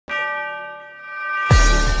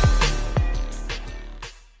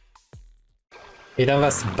Witam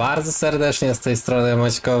was bardzo serdecznie z tej strony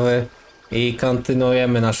Mackowyyy i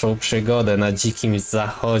kontynuujemy naszą przygodę na dzikim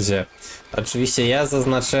zachodzie. Oczywiście ja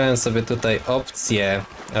zaznaczyłem sobie tutaj opcję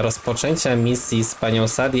rozpoczęcia misji z panią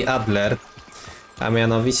Sadie Adler, a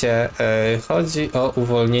mianowicie chodzi o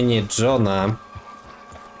uwolnienie Johna.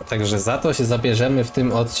 Także za to się zabierzemy w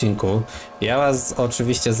tym odcinku. Ja was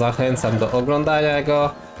oczywiście zachęcam do oglądania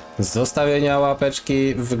go, zostawienia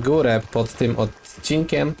łapeczki w górę pod tym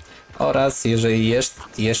odcinkiem oraz jeżeli jest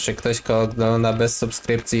jeszcze ktoś, kto ogląda bez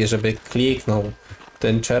subskrypcji, żeby kliknął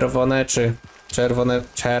ten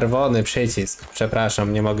czerwony przycisk.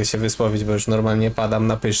 Przepraszam, nie mogę się wysłowić, bo już normalnie padam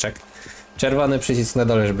na pyszczek. Czerwony przycisk na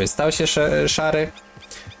dole, żeby stał się szary,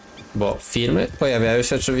 bo filmy pojawiają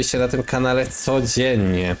się oczywiście na tym kanale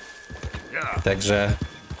codziennie. Także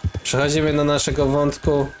przechodzimy do naszego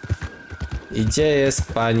wątku. I gdzie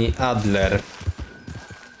jest pani Adler?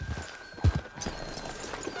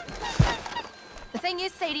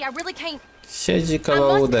 Siedzi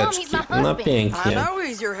koło łódeczki. No pięknie.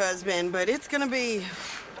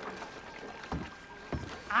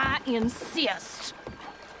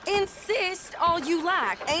 Insist all you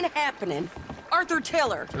like. Ain't happening. Arthur, tell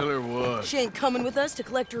her. Tell her what? She ain't coming with us to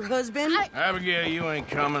collect her husband. Abigail, you ain't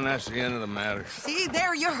coming. That's the end of the matter. See,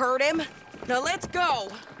 there you heard him. Now let's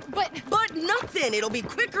go. But nothing. It'll be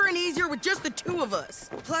quicker and easier with just the two of us.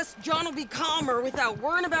 Plus, John will be calmer without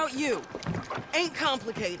worrying about you. Ain't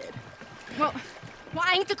complicated. Well,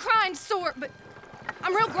 I ain't the kind sort, but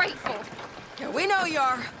I'm real grateful. Yeah, we know you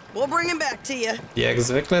are. We'll bring him back to you. Jak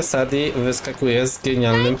zwykle Sadie wyskakuje z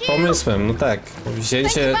genialnym pomysłem. No tak,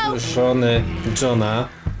 wzięcie żony Johna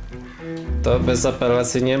to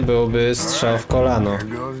bezapelacyjnie byłoby strzał w kolano.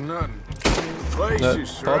 No,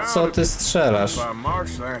 po co ty strzelasz?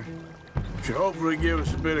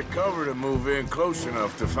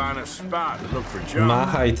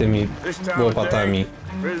 Machaj tymi łopatami.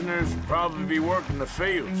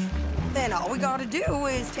 Then all we gotta do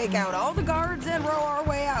is take out all the guards and row our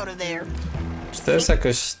way out of there. Czy to jest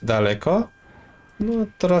jakoś daleko? No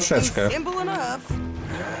troszeczkę. Simple enough.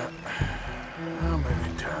 How many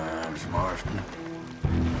times, Marston?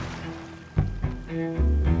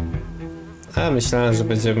 A myślałem, że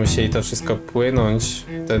będziemy musieli to wszystko płynąć,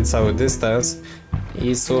 ten cały dystans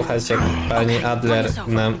i słuchać, jak pani Adler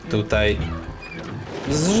nam tutaj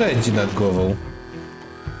zrzędzi nad głową.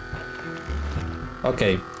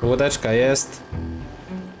 Okej, łódeczka jest.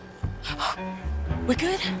 We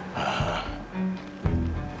good?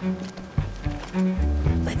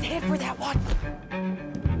 Let's head for that one.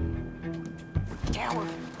 Tower.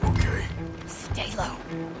 Okay. Stay low.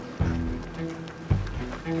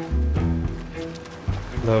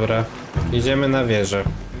 Dobra, idziemy na wieżę.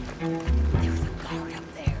 There's a guard up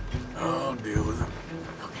there. I'll deal with him.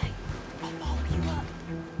 Okay, I'll follow you up.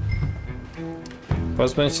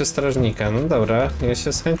 Pozbądź się strażnika. No dobra, ja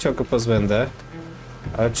się z chęcią go pozbędę.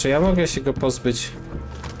 Ale czy ja mogę się go pozbyć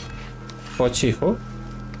po cichu?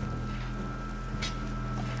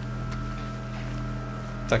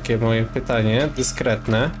 Takie moje pytanie,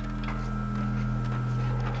 dyskretne.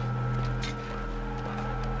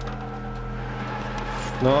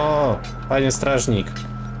 No, panie strażnik.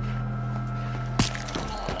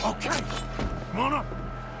 Okay. Come on up.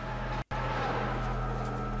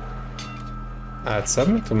 A co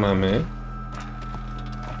my tu mamy?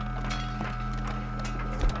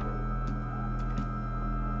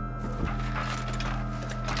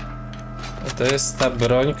 To jest ta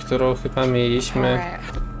broń, którą chyba mieliśmy.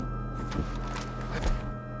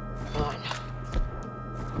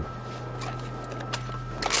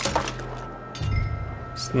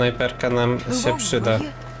 Snajperka nam się przyda.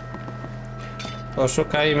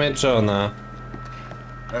 Poszukajmy Johna.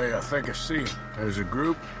 Hey, I think I see him. There's a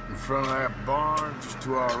group in front of that barn just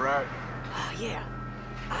to our right. Oh, yeah.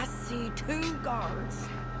 I see two guards.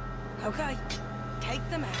 Okay, take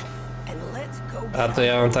them out and let's go. A to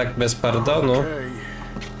ja mam tak bez pardonu. Okay.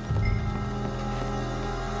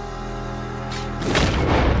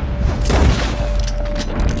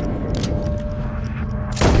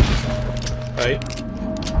 Oj.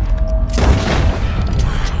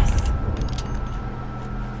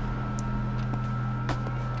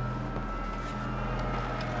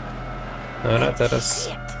 Dobra, teraz.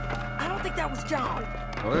 I don't think that was John.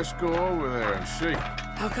 Well, let's go over there and see.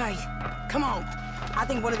 Okay, come on. I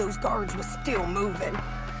think one of those guards was still moving.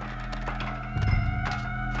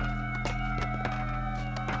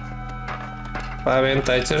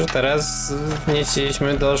 Pamiętajcie, że teraz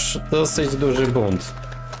wnieśliśmy dosyć duży bunt.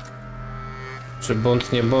 Czy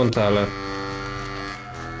bunt nie bunt, ale...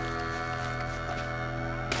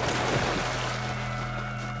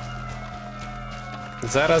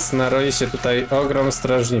 Zaraz naroi się tutaj ogrom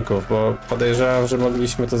strażników, bo podejrzewam, że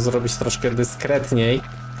mogliśmy to zrobić troszkę dyskretniej.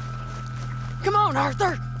 Come on,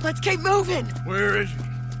 Arthur. Let's keep moving. Where is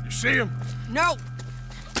he? You see him? No.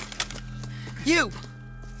 You,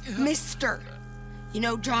 Mister. You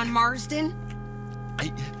know John Marsden?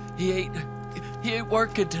 He ain't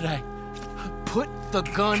working today. Put the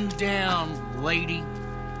gun down, lady.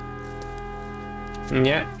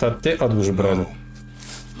 Nie, to ty odłóż broń.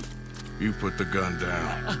 You put the gun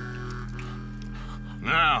down.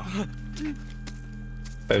 Now.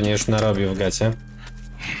 Pewnie już narobił w gacie.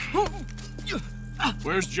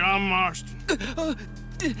 Where's John Marston?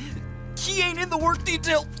 He ain't in the work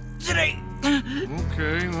detail today.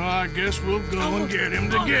 Okay, well, I guess we'll go and get him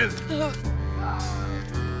together.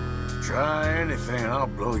 Try anything and I'll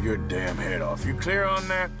blow your damn head off. You clear on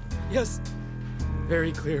that? Yes,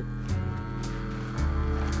 very clear.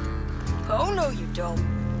 Oh, no, you don't.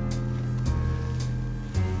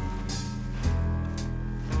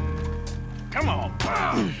 Come on,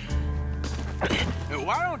 pal. Now,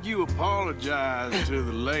 why don't you apologize to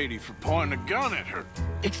the lady for pointing a gun at her?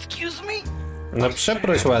 Excuse me? No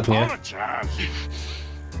przeproś ładnie. Apologize.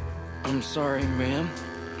 I'm sorry, ma'am.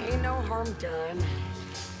 Ain't no harm done.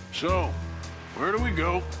 So, where do we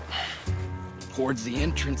go? Towards the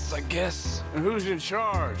entrance, I guess. And who's in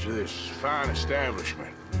charge of this fine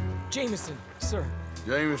establishment? Jameson, sir.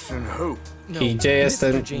 Jameson who? No, I gdzie jest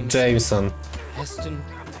ten Jameson? Heston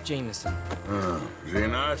Jameson. Is he a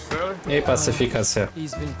nice fella? I pacyfikacja.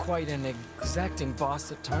 He's been quite an exacting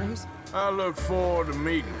boss at times. I look forward to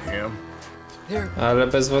meeting him. Ale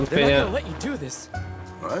bez They're not wątpienia gonna let you do this.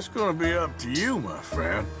 Well, that's gonna be up to you, my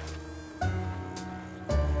friend.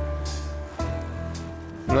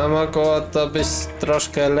 no mogło to być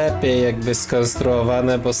troszkę lepiej jakby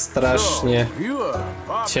skonstruowane, bo strasznie So, you a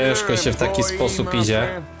popular ciężko się w taki employee, sposób my idzie.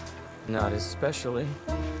 friend? Not especially.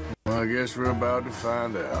 Well, I guess we're about to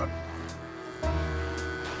find out.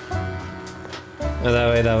 No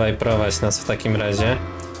dawaj, dawaj, prowadź nas w takim razie.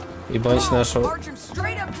 I bądź naszą... March him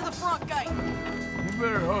straight up to the front gate. You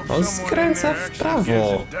better hope On someone skręca in there w actually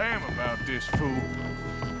prawo. gives a damn about this fool.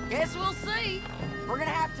 Guess we'll see. We're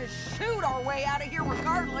gonna have to shoot our way out of here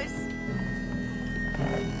regardless.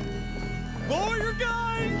 Lawyer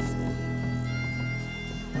guys!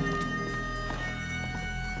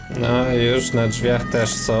 No już na drzwiach też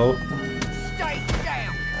są. Stay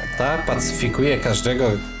down. Ta pacyfikuje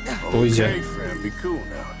każdego, pójdzie. Okay, friend, be cool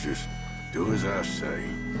now. Just do as I say.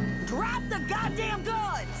 Drop the goddamn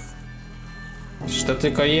guns. Przecież to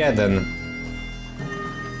tylko jeden.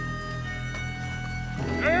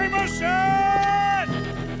 Jameson!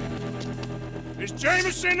 Is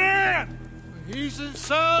Jameson in? He's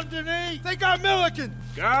inside, Denis. They got Milliken.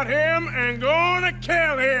 Got him and gonna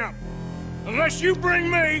kill him. Unless you bring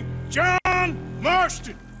me John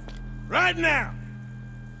Marston. Right now.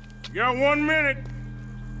 You got 1 minute.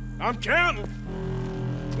 I'm counting.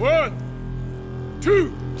 1,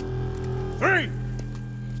 2, 3.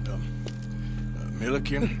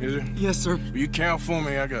 Milliken, is it? Yes, sir. Will you count for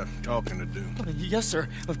me? I got talking to do. Yes, sir.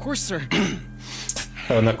 Of course, sir.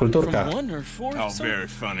 Pełna kulturka. From 1 or 4, Oh, sir? very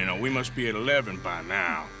funny. No, we must be at 11 by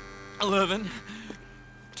now. 11,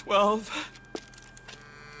 12,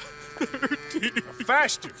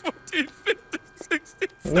 Faster. 14, 15, 16.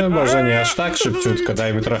 No może nie aż tak szybciutko,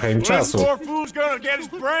 dajmy trochę im This czasu. poor fool's gonna get his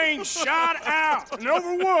brain shot out. And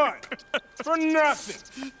over what? For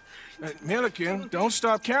nothing. Milliken, don't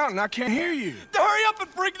stop counting. I can't hear you. Hurry up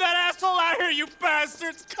and bring that asshole out here, you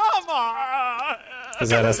bastards! Come on!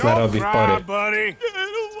 Zaraz Don't narobi w cry, pory. buddy. I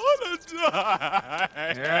don't wanna die!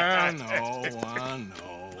 Yeah, I know.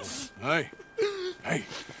 Hey, hey,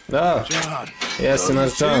 No, John. jest i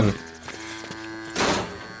nasz John.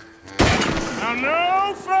 Now,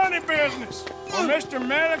 no funny business. Or Mr.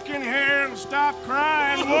 Milliken here will stop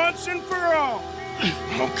crying once and for all.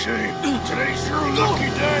 Okay, today's your lucky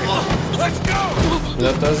day. Let's go!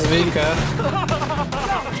 No to zwika. No,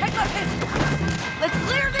 take a pistol. Let's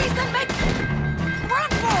clear these and make... Run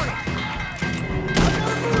for it.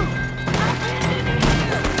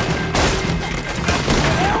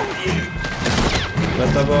 No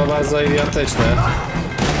to było bardzo idiotyczne. Look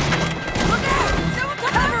out! Someone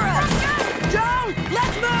cover us! Joan,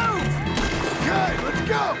 let's move! Okay, let's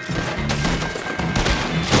go!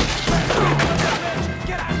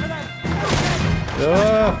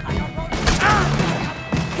 O,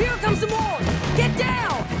 Here comes some more! Get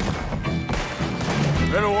down!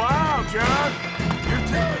 Been a while, John. You're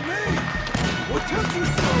telling me? What took you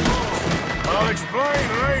so long? I'll explain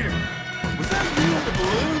later. Was that you in the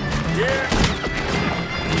balloon? Yeah.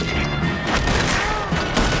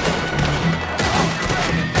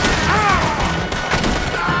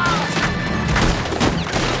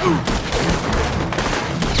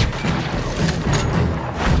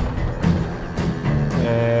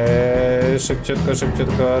 szybciutko,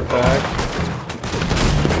 szybciutko, tak.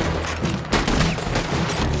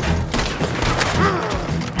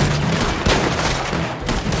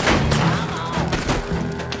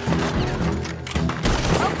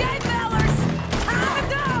 Okay, fellas, time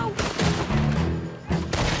to go.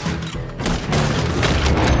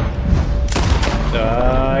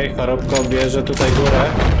 Daj, chorobko bierze tutaj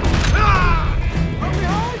górę.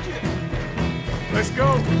 Let's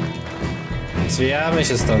go. Zwijamy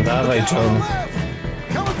się stąd, dawaj John.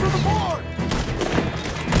 Coming through the board.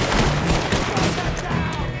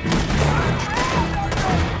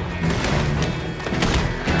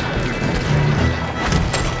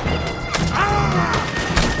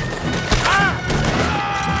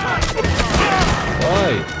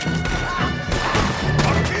 Oj.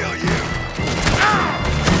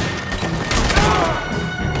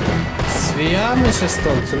 Zwijamy się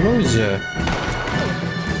stąd, ludzie.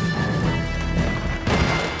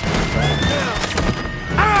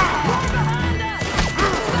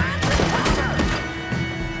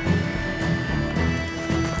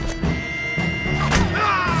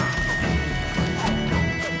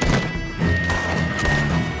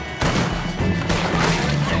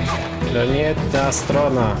 To nie ta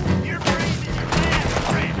strona.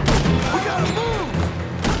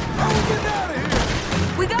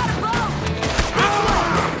 We got a boat. This way.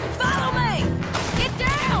 Follow me. Get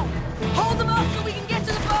down. Hold them up so we can get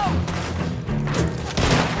to the boat.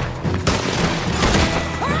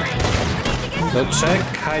 Hurry. We need to get to No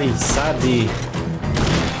czekaj, Sadie.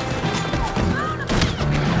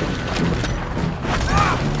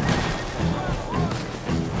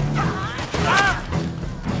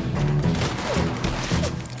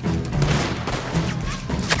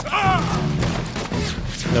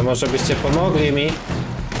 No może byście pomogli mi?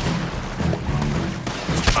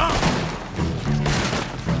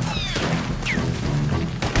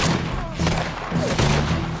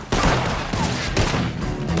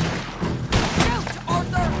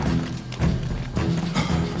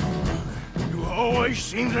 You always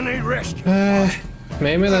seem to need rescue.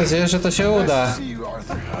 Miejmy nadzieję, że to się uda. See you,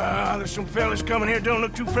 Arthur. There's some fellas coming here. Don't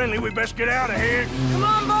look too friendly. We best get out of here. Come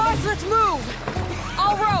on, boys, let's move.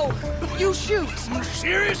 I'll row. You shoot.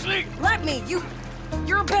 Seriously? Let me.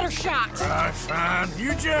 You're a better shot. All right, fine.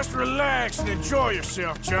 You just relax and enjoy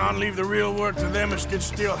yourself, John. Leave the real work to them as can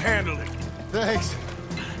still handle it. Thanks.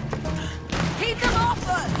 Keep them off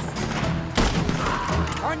us.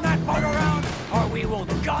 Turn that boat around, or we will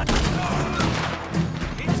gun.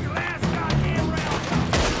 It's your last goddamn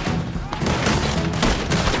round.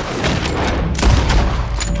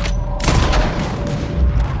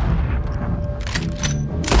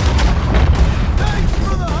 Thanks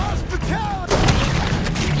for the hospitality.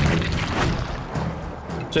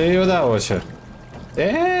 Czyli udało się.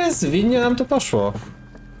 Zwinnie nam to poszło.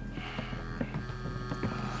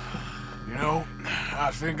 You know,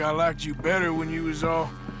 I think I liked you better when you was all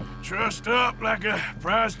trussed up like a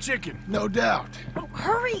prize chicken. No doubt. Oh,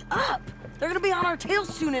 hurry up. They're gonna be on our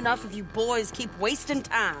tails soon enough if you boys keep wasting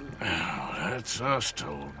time. That's us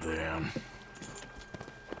told them.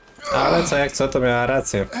 Ale co jak co, to miała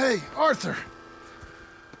rację. Hey, Arthur.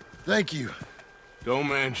 Thank you. Don't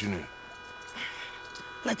mention it.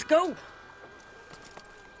 Let's go.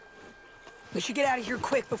 We should get out of here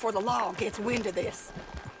quick before the law gets wind of this.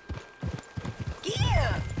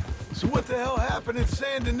 Yeah! So what the hell happened in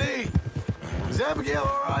Saint Denis? Is Abigail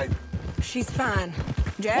all right? She's fine.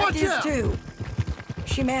 Jack Watch is out. too.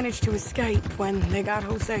 She managed to escape when they got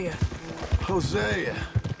Hosea. Hosea.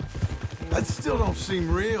 That still don't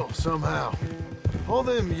seem real somehow. All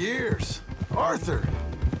them years. Arthur.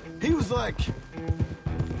 He was like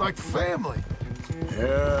family.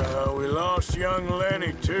 Yeah, we lost young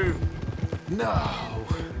Lenny, too. No.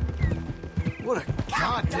 What a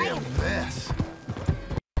goddamn mess.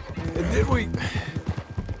 And did we...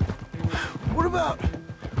 What about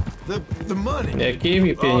the money? Jakimi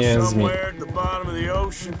Lost pieniędzmi? somewhere at the bottom of the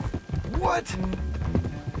ocean. What?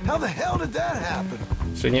 How the hell did that happen?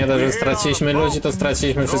 Czy nie dość, że straciliśmy ludzi, to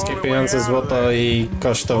straciliśmy wszystkie pieniądze, złoto i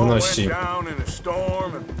kosztowności.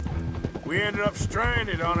 We ended up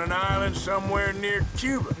stranded on an island somewhere near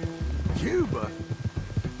Cuba. Cuba?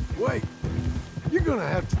 Wait, you're gonna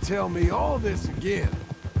have to tell me all this again.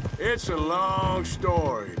 It's a long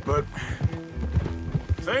story, but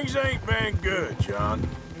things ain't been good, John.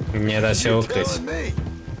 Nie da się You're ukryć. telling me.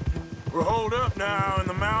 We're holed up now in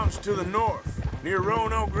the mountains to the north, near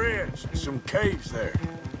Roanoke Ridge, some caves there.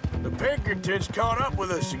 The Pinkertons caught up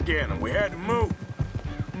with us again, and we had to move.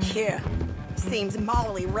 Yeah. Seems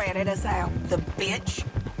Molly ratted us out, the bitch.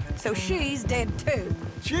 So she's dead too.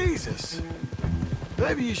 Jesus.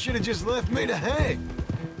 Maybe you should have just left me to hang.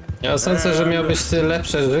 Ja sądzę, że miałbyś ty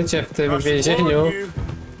lepsze życie w tym więzieniu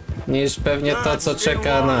niż pewnie to, co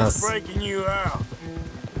czeka nas.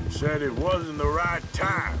 Said it wasn't the right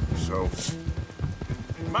time, so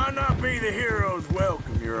might not be the hero's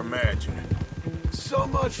welcome you're imagining. So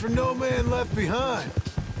much for no man left behind.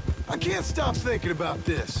 I can't stop thinking about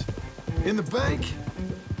this. In the bank,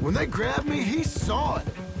 when they grabbed me, he saw it.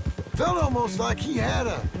 Felt almost like he had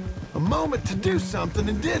a moment to do something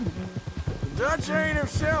and didn't. Dutch ain't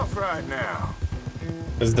himself right now.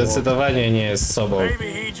 Zdecydowanie nie jest sobą.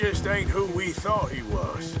 Maybe he just ain't who we thought he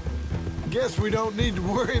was. Guess we don't need to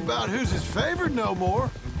worry about who's his favorite no more.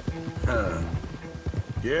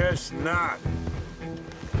 Guess not.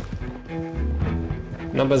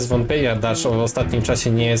 No bez wątpienia Dutch w ostatnim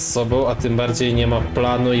czasie nie jest sobą, a tym bardziej nie ma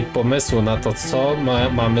planu i pomysłu na to, co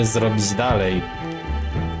mamy zrobić dalej.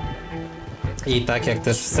 I tak jak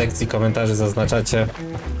też w sekcji komentarzy zaznaczacie,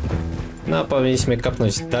 no powinniśmy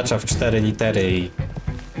kopnąć Dutcha w 4 litery i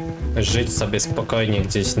żyć sobie spokojnie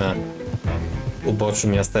gdzieś na uboczu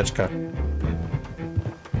miasteczka.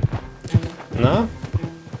 No,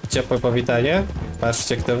 ciepłe powitanie.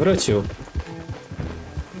 Patrzcie, kto wrócił.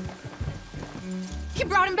 You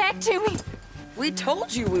brought him back to me. We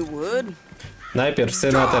told you we would. Najpierw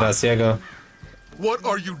syna, teraz jego. What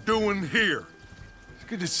are you doing here? It's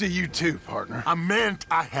good to see you too, partner. I meant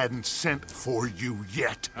I hadn't sent for you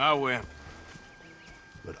yet. I went.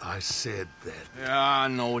 But I said that. Yeah, I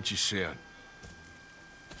know what you said.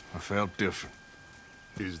 I felt different.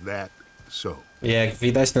 Is that so? Jak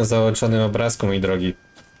widać na załączonym obrazku, mój drogi.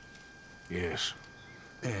 Yes.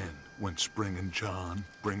 And when Spring and John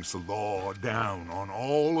brings the law down on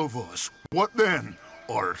all of us, what then,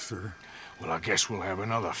 Arthur? Well, I guess we'll have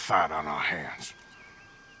another fight on our hands.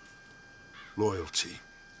 Loyalty,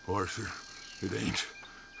 Arthur, it ain't.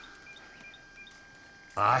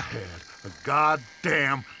 I had a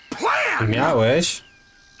goddamn plan! Miałeś?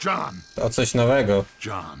 John! To coś nowego.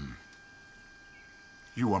 John,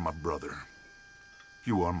 you are my brother.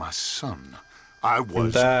 You are my son. I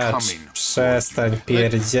was Dutch, coming. przestań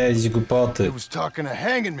pierdzielić głupoty. They was talking of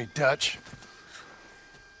hanging me, Dutch.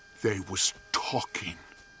 They was talking.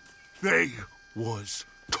 They was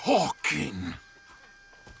talking.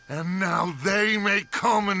 And now they may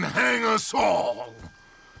come and hang us all.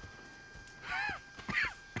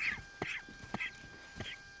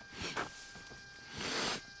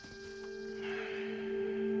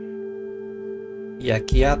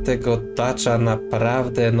 Jak ja tego Dutcha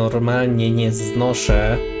naprawdę normalnie nie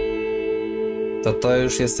znoszę, to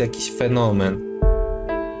już jest jakiś fenomen.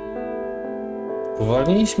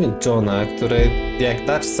 Uwolniliśmy Johna, który, jak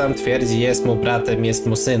Dutch sam twierdzi, jest mu bratem, jest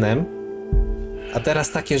mu synem, a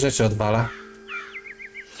teraz takie rzeczy odwala.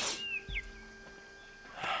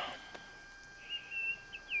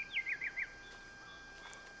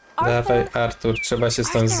 Dawaj, Artur, trzeba się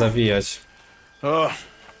stąd zawijać. Oh,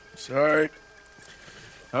 sorry.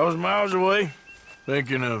 I was miles away,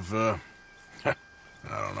 thinking of, I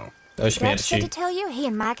don't know. O Dutch śmierci. said to tell you he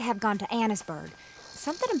and Mike have gone to Annisburg.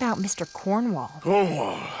 Something about Mr. Cornwall.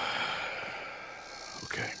 Cornwall.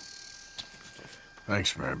 Okay.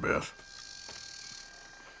 Thanks, Mary Beth.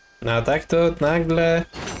 No a tak to nagle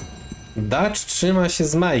Dutch trzyma się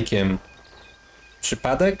z Mike'iem.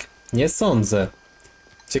 Przypadek? Nie sądzę.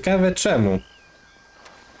 Ciekawe czemu.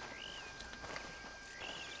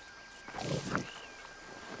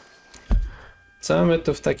 Co my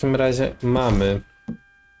tu w takim razie mamy?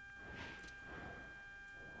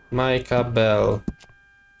 Micah Bell.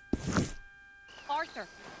 Arthur,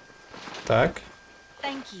 Tak?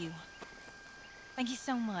 thank you. Thank you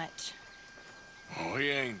so much. Oh,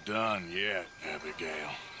 he ain't done yet, Abigail.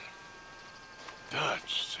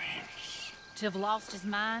 Dutch seems... To have lost his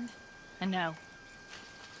mind? And no,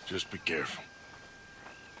 Just be careful.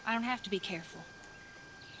 I don't have to be careful.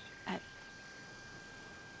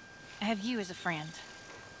 I have you as a friend.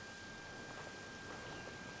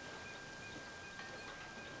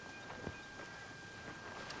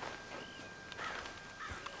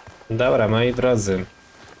 Dobra, moi drodzy.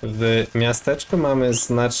 W miasteczku mamy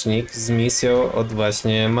znacznik z misją od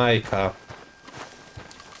właśnie Mike'a.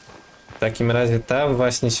 W takim razie tam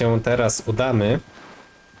właśnie się teraz udamy.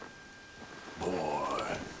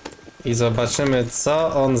 I zobaczymy,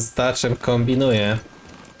 co on z Dutchem kombinuje.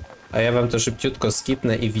 A ja wam to szybciutko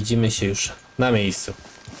skipnę i widzimy się już na miejscu.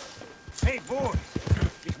 Hey, boy.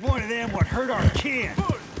 It's one of them what hurt our kin.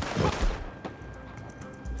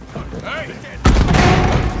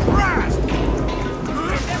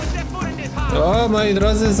 O, moi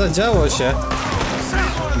drodzy, zadziało się.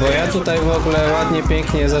 Bo ja tutaj w ogóle ładnie,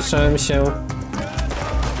 pięknie zacząłem się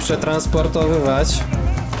przetransportowywać.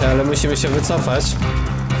 Ale musimy się wycofać.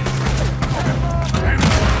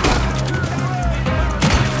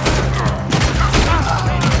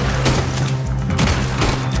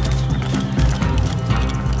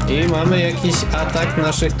 I mamy jakiś atak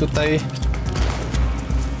naszych tutaj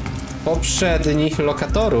poprzednich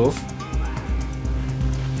lokatorów.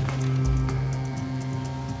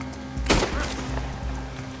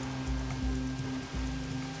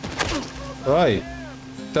 Oj,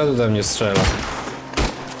 kto tu do mnie strzela?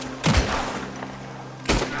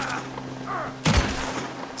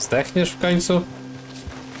 Zdechniesz w końcu?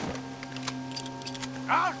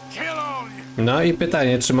 No i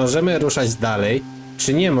pytanie, czy możemy ruszać dalej,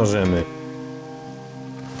 czy nie możemy?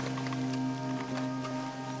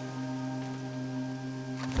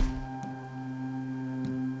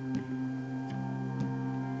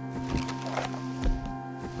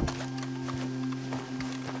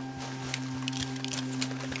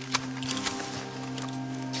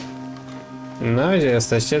 No, gdzie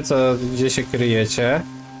jesteście? Gdzie się kryjecie?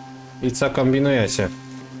 I co kombinujecie?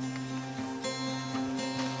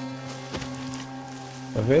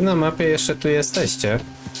 Wy na mapie jeszcze tu jesteście.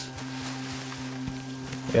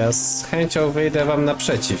 Ja z chęcią wyjdę wam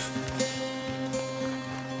naprzeciw.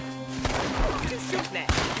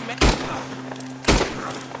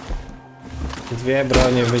 Dwie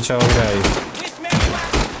bronie wyciągaj.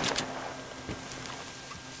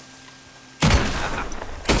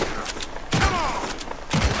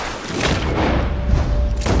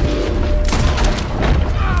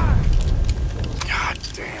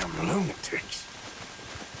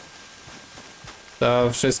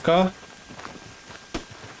 To wszystko?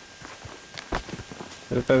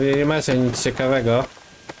 Wy pewnie nie macie nic ciekawego.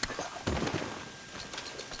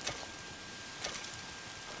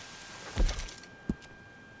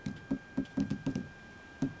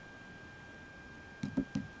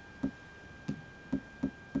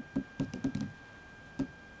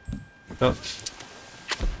 No.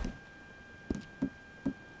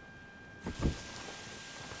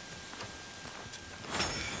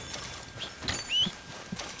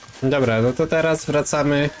 Dobra, no to teraz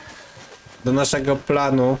wracamy do naszego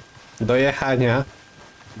planu dojechania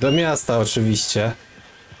do miasta oczywiście.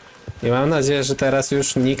 I mam nadzieję, że teraz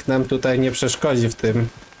już nikt nam tutaj nie przeszkodzi w tym.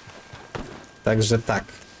 Także tak.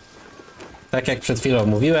 Tak jak przed chwilą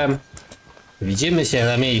mówiłem, widzimy się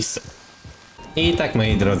na miejscu. I tak,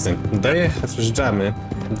 moi drodzy, dojeżdżamy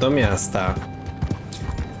do miasta,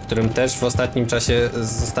 w którym też w ostatnim czasie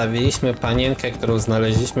zostawiliśmy panienkę, którą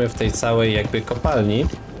znaleźliśmy w tej całej jakby kopalni.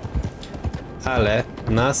 Ale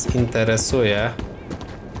nas interesuje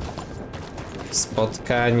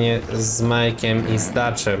spotkanie z Mike'iem i z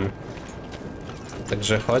Dutchem.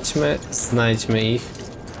 Także chodźmy, znajdźmy ich.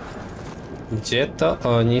 Gdzie to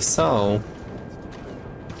oni są?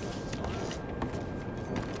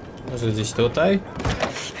 Może gdzieś tutaj?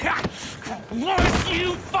 Was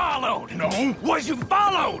you followed? No. Was you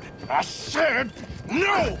followed? I said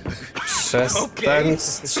no. Przestań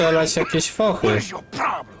strzelać jakieś fochy. What is your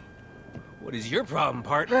problem? What is your problem,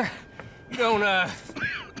 partner?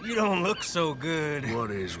 You don't look so good.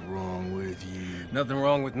 What is wrong with you? Nothing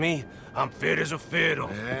wrong with me. I'm fit as a fiddle.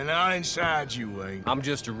 And not inside you ain't. I'm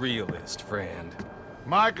just a realist, friend.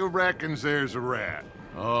 Micah reckons there's a rat.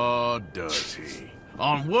 Oh, does he?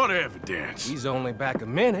 On what evidence? He's only back a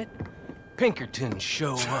minute. Pinkerton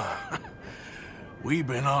show up. We've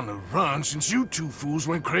been on the run since you two fools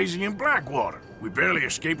went crazy in Blackwater. We barely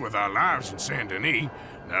escaped with our lives in Saint Denis.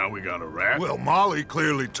 Now we got a rat. Well, Molly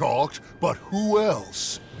clearly talked, but who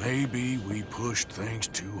else? Maybe we pushed things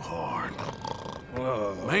too hard.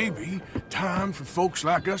 Maybe time for folks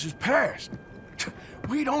like us is past.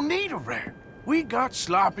 We don't need a rat. We got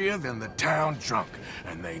sloppier than the town drunk,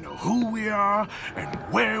 and they know who we are and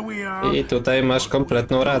where we are. I tutaj masz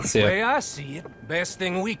kompletną rację. The way I see it, best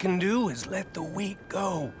thing we can do is let the week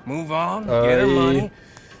go. Move on, get our money,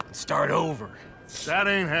 start over. That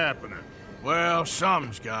ain't happening. Well,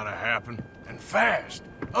 something's gotta happen, and fast.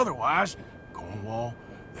 Otherwise, Cornwall,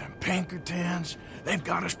 them Pinkertons, they've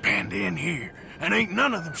got us penned in here, and ain't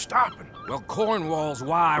none of them stopping. Well, Cornwall's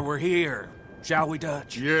why we're here. Shall we,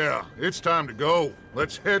 Dutch? Yeah, it's time to go.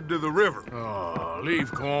 Let's head to the river. Oh,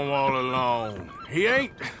 leave Cornwall alone. He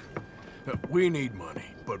ain't... We need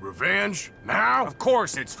money, but revenge, now? Of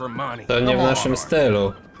course it's for money. To nie w naszym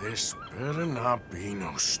stylu. This better not be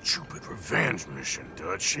no stupid revenge mission,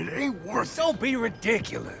 Dutch. It ain't worth it. Don't be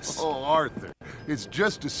ridiculous. Oh, Arthur, it's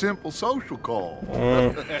just a simple social call.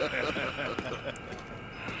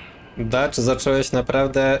 Dutch, zacząłeś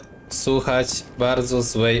naprawdę słuchać bardzo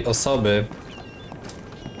złej osoby.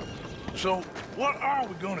 So, what are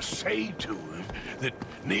we gonna say to him that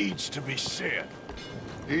needs to be said?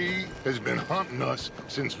 He has been hunting us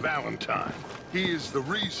since Valentine. He is the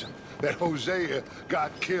reason that Hosea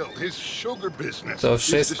got killed. His sugar business. To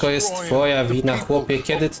wszystko jest twoja wina, chłopie.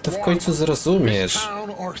 Kiedy ty to w końcu zrozumiesz?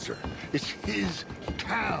 Arthur. It's his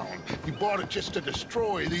town. He bought it just to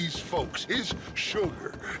destroy these folks. His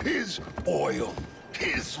sugar, his oil,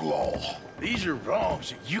 his law. These are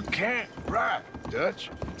wrongs you can't right, Dutch.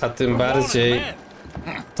 A tym bardziej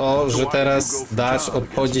to, że teraz Dutch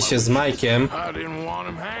obchodzi się z Mike'iem,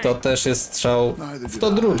 to też jest strzał w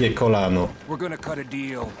to drugie kolano.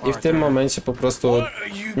 I w tym momencie po prostu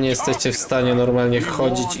nie jesteście w stanie normalnie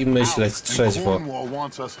chodzić i myśleć trzeźwo.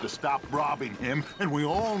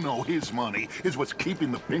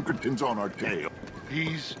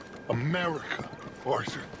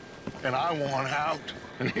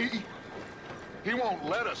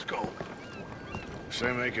 This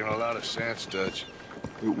ain't making a lot of sense, Dutch.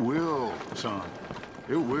 It will, son.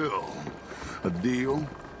 It will. A deal,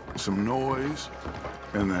 some noise,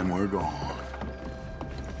 and then we're gone.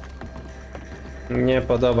 Nie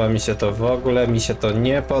podoba mi się to w ogóle, mi się to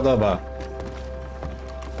nie podoba.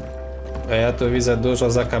 A ja tu widzę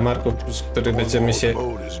dużo zakamarków, przy których będziemy się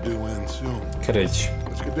kryć.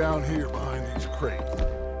 Let's get down here behind these crates.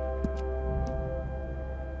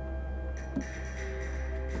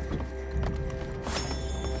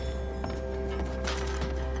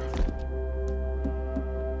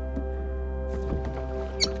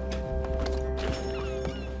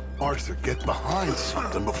 Arthur, get behind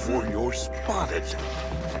something before you're spotted.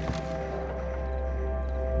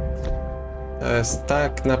 To jest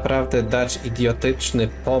tak naprawdę Dutch idiotyczny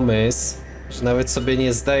pomysł, że nawet sobie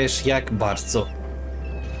nie zdajesz jak bardzo.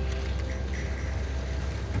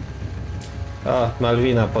 O,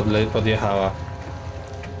 Malwina podjechała.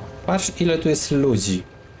 Patrz ile tu jest ludzi.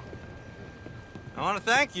 I want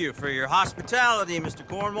to thank you for your hospitality, Mr.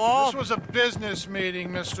 Cornwall. This was a business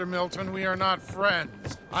meeting, Mr. Milton. We are not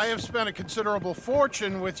friends. I have spent a considerable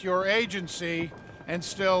fortune with your agency, and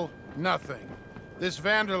still nothing. This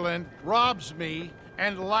Vanderlyn robs me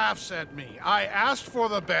and laughs at me. I asked for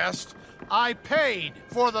the best. I paid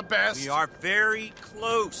for the best. We are very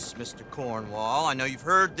close, Mr. Cornwall. I know you've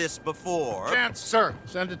heard this before. Chance, sir.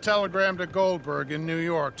 Send a telegram to Goldberg in New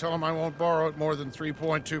York. Tell him I won't borrow it more than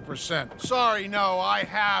 3.2%. Sorry, no, I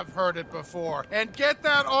have heard it before. And get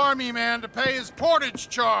that army man to pay his portage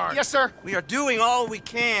charge. Yes, sir. We are doing all we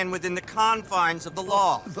can within the confines of the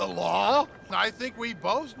law. The law? I think we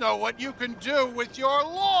both know what you can do with your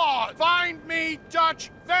law. Find me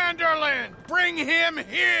Dutch Vanderlyn. Bring him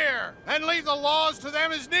here. And leave the laws to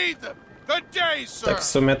them as need them. Good day, sir. Tak w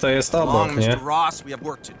sumie to jest obok, nie? Mr. Ross, we have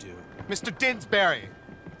work to do. Mr. Didsbury.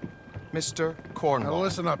 Mr. Cornwall. Now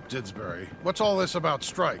listen up, Didsbury. What's all this about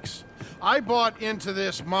strikes? I bought into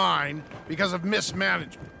this mine because of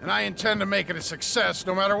mismanagement, and I intend to make it a success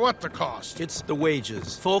no matter what the cost. It's the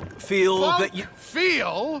wages. Folk feel that you...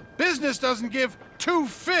 Feel? Business doesn't give two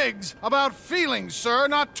figs about feelings, sir,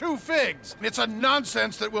 not two figs. It's a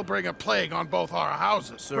nonsense that will bring a plague on both our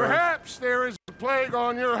houses, sir. Perhaps there is a plague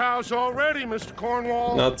on your house already, Mr.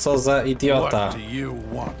 Cornwall. No co za idiota. What do you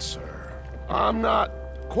want, sir? I'm not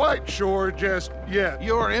quite sure just yet.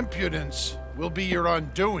 Your impudence will be your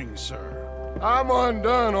undoing, sir. I'm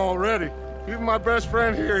undone already. Even my best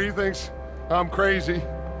friend here, he thinks I'm crazy.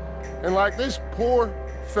 And like this poor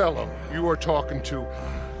fellow you are talking to,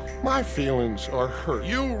 my feelings are hurt.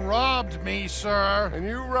 You robbed me, sir. And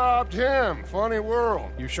you robbed him. Funny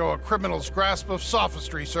world. You show a criminal's grasp of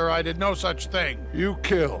sophistry, sir. I did no such thing. You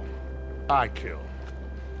kill. I kill.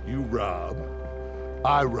 You rob.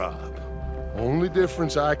 I rob. Only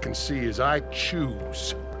difference I can see is I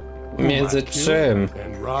choose. Między czym?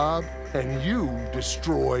 And rob, and you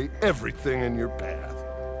destroy everything in your path.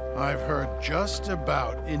 I've heard just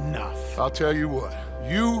about enough. I'll tell you what.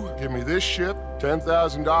 You give me this ship,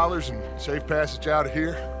 $10,000, and safe passage out of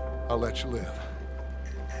here, I'll let you live.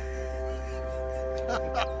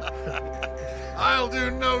 I'll do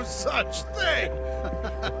no such thing.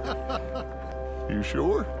 You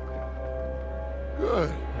sure?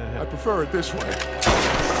 Good. I prefer it this way.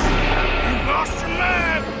 You lost your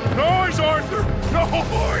man! Noise, Arthur!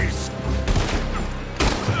 Noise!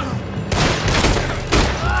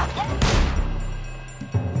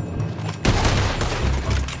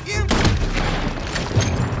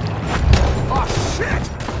 Oh, shit!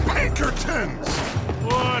 Pinkertons!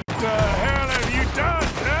 What the hell have you done,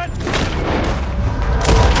 Dutch?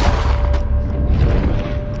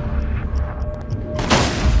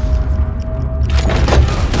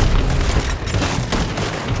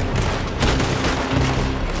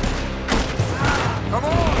 Come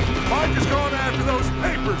on! Mike is going after those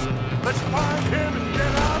papers! Let's find him and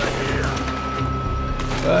get out of here!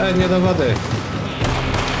 nie do wody.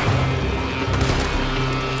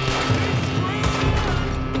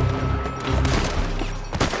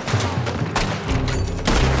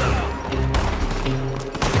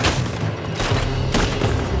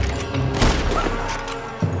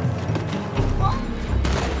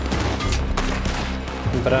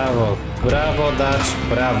 Brawo, brawo, Dutch,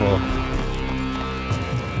 brawo.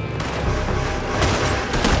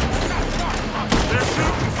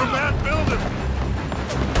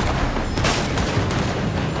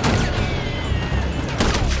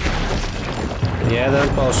 Jeden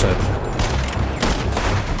poszedł.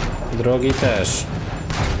 Drugi też.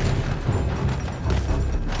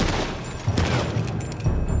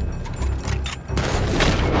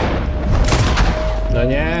 No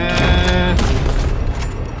nie.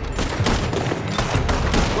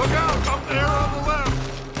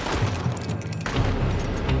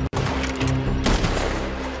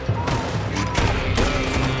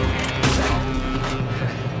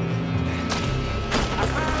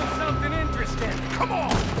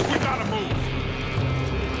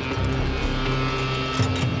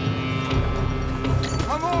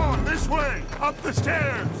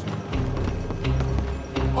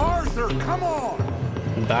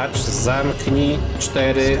 Dutch, zamknij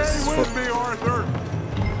 4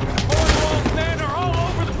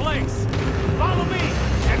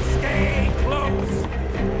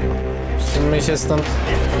 My się stąd...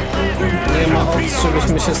 Nie ma opcji,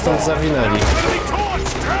 żebyśmy się stąd zawinęli.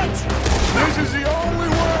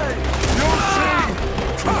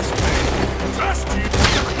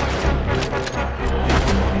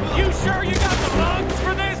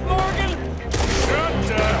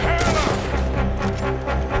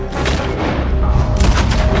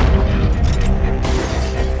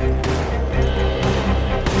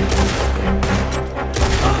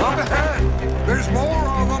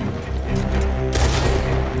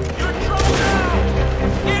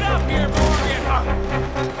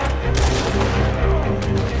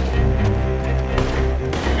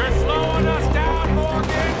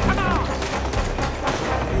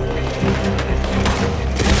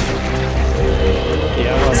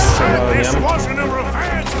 This wasn't a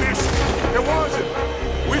revenge mission. It wasn't.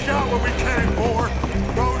 We got what we came for.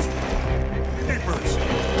 Those papers.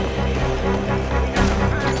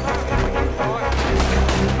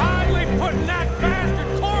 Finally putting that bastard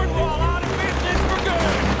Cornwall out of business for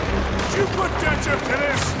good. Did you put Dutch up to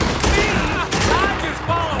this? I just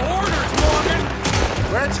follow orders, Morgan.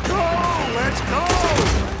 Let's go. Let's go.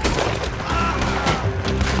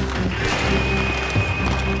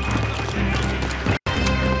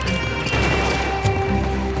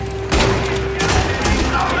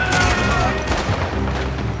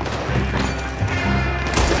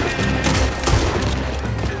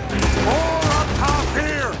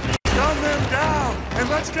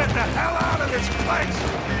 Let's get the hell out of this place!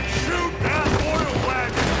 Shoot that oil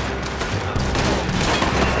wagon!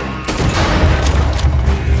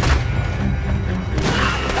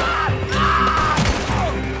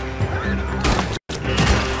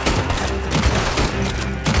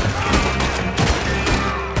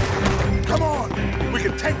 Come on! We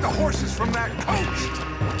can take the horses from that coach!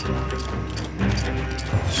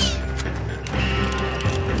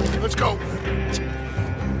 Let's go!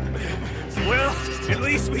 Well, at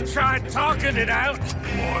least we tried talking it out.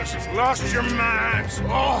 Boys, you've lost your minds.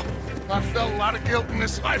 Oh, I felt a lot of guilt in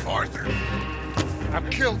this life, Arthur. I've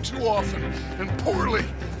killed too often and poorly,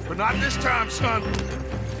 but not this time, son.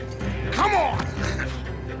 Come on!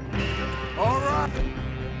 All right.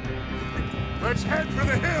 Let's head for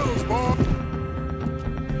the hills, boy.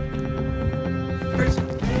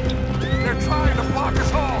 They're trying to block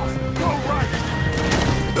us off. Go right.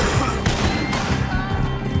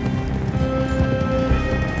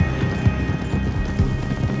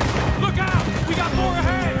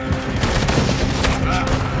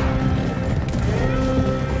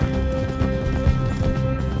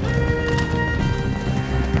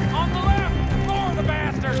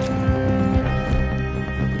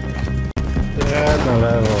 Na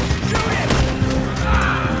lewo.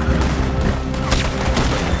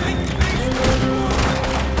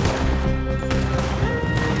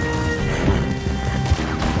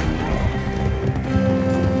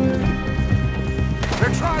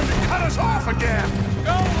 They're trying to cut us off again.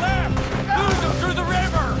 Go left. Lose them through the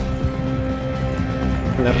river.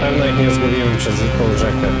 Na pewno ich nie zgubimy przez tą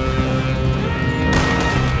rzekę.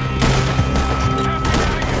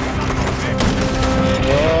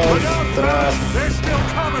 They're still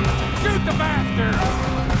coming! Shoot the bastard!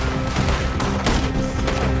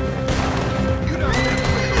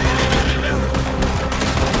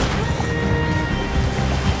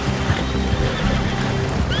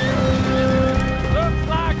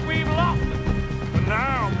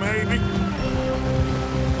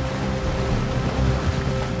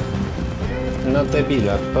 No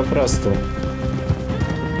debila, po prostu.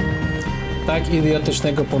 Tak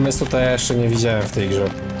idiotycznego pomysłu to ja jeszcze nie widziałem w tej grze.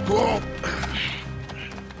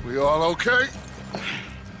 We all okay?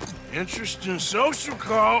 Interesting social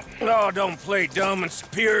call. Oh, don't play dumb and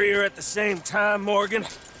superior at the same time, Morgan.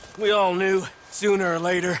 We all knew, sooner or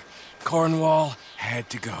later, Cornwall had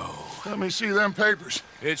to go. Let me see them papers.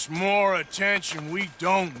 It's more attention we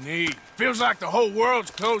don't need. Feels like the whole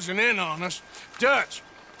world's closing in on us. Dutch,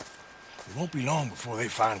 it won't be long before they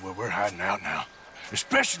find where we're hiding out now.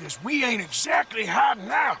 Especially as we ain't exactly hiding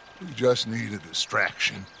out. We just need a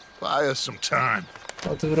distraction. Buy us some time.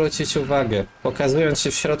 Odwrócić uwagę, pokazując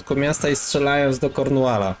się w środku miasta i strzelając do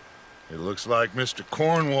Cornwalla. It looks like Mr.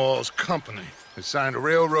 Cornwall's company has signed a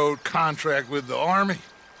railroad contract with the army.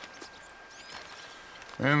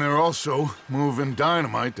 And they're also moving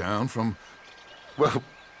dynamite down from, well,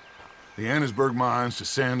 the Annesburg mines to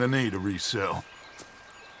Saint Denis to resell.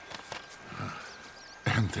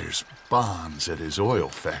 And there's bonds at his oil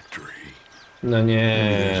factory. No Maybe nie.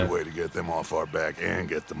 there's a way to get them off our back and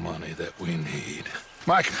get the money that we need.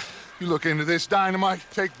 Mike, you look into this dynamite.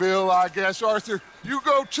 Take Bill, I guess. Arthur, you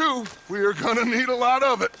go too. We are gonna need a lot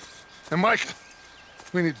of it. And Mike,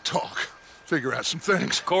 we need to talk. Figure out some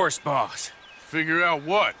things. Of course, boss. Figure out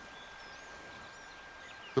what?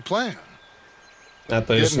 The plan. A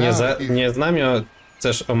to już nie znamio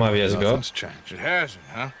chcesz omawiać go. Nothing's changed. It hasn't,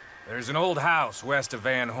 huh? There's an old house west of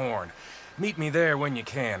Van Horn. Meet me there when you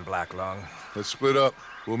can, Black Lung. Let's split up.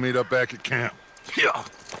 We'll meet up back at camp. Yeah.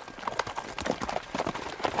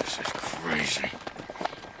 This is crazy.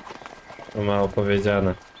 To mało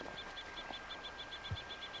powiedziane.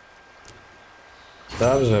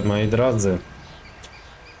 Dobrze, moi drodzy.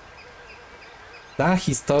 Ta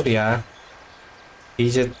historia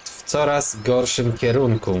idzie w coraz gorszym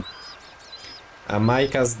kierunku. A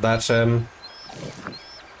Majka z Dutchem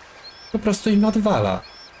po prostu im odwala.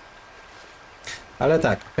 Ale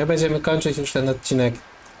tak, my będziemy kończyć już ten odcinek.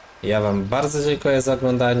 Ja wam bardzo dziękuję za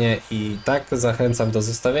oglądanie i tak zachęcam do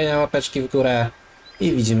zostawienia łapeczki w górę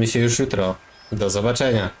i widzimy się już jutro. Do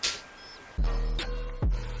zobaczenia.